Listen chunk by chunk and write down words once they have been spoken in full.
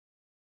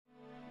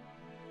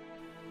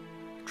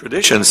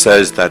Tradition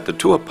says that the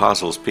two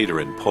apostles,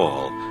 Peter and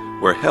Paul,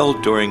 were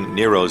held during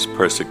Nero's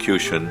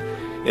persecution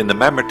in the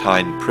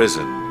Mamertine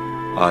prison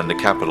on the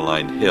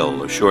Capitoline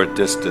Hill, a short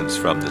distance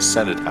from the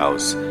Senate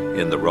House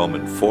in the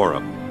Roman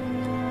Forum.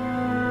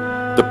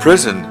 The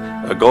prison,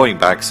 going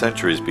back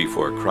centuries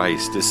before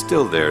Christ, is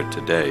still there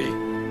today,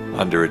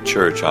 under a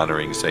church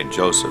honoring St.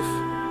 Joseph.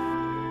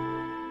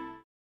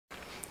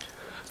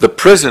 The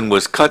prison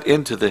was cut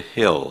into the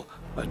hill,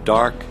 a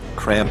dark,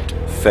 cramped,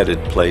 fetid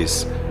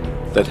place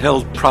that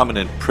held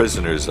prominent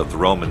prisoners of the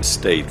Roman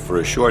state for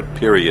a short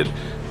period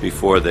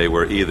before they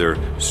were either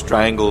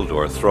strangled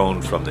or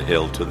thrown from the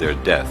hill to their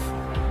death.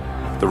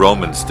 The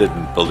Romans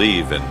didn't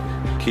believe in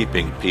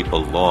keeping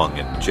people long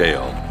in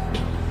jail.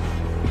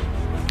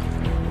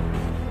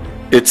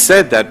 It's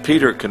said that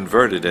Peter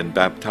converted and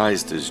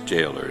baptized his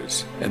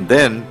jailers, and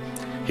then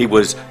he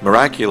was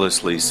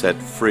miraculously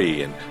set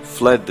free and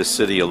fled the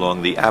city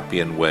along the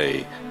Appian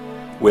Way,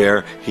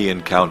 where he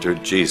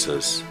encountered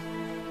Jesus.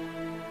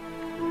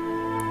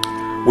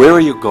 "Where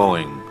are you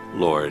going,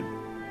 Lord?"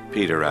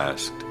 Peter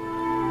asked.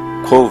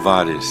 "Quo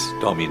Vadis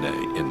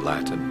Domine" in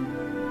Latin.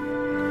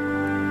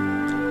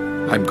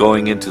 "I'm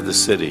going into the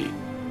city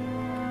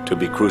to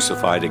be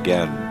crucified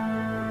again,"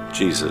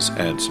 Jesus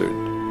answered.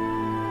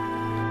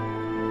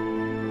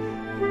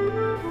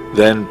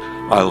 "Then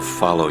I'll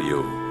follow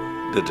you,"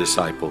 the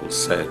disciples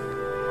said.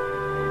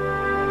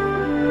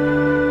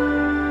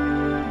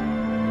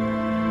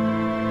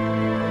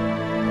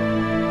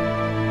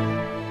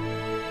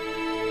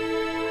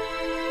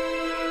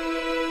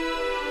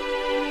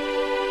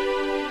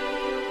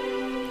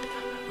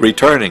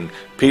 Returning,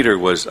 Peter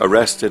was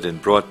arrested and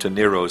brought to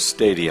Nero's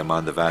stadium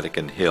on the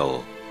Vatican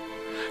Hill.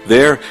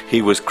 There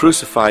he was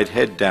crucified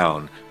head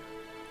down,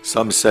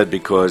 some said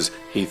because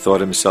he thought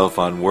himself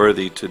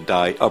unworthy to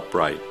die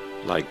upright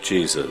like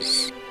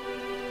Jesus.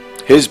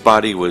 His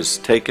body was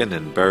taken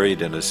and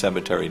buried in a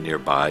cemetery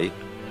nearby.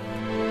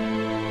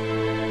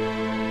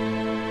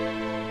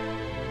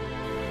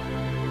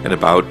 And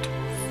about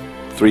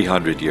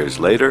 300 years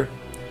later,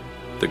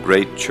 the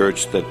great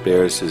church that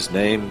bears his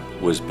name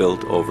was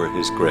built over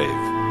his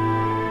grave.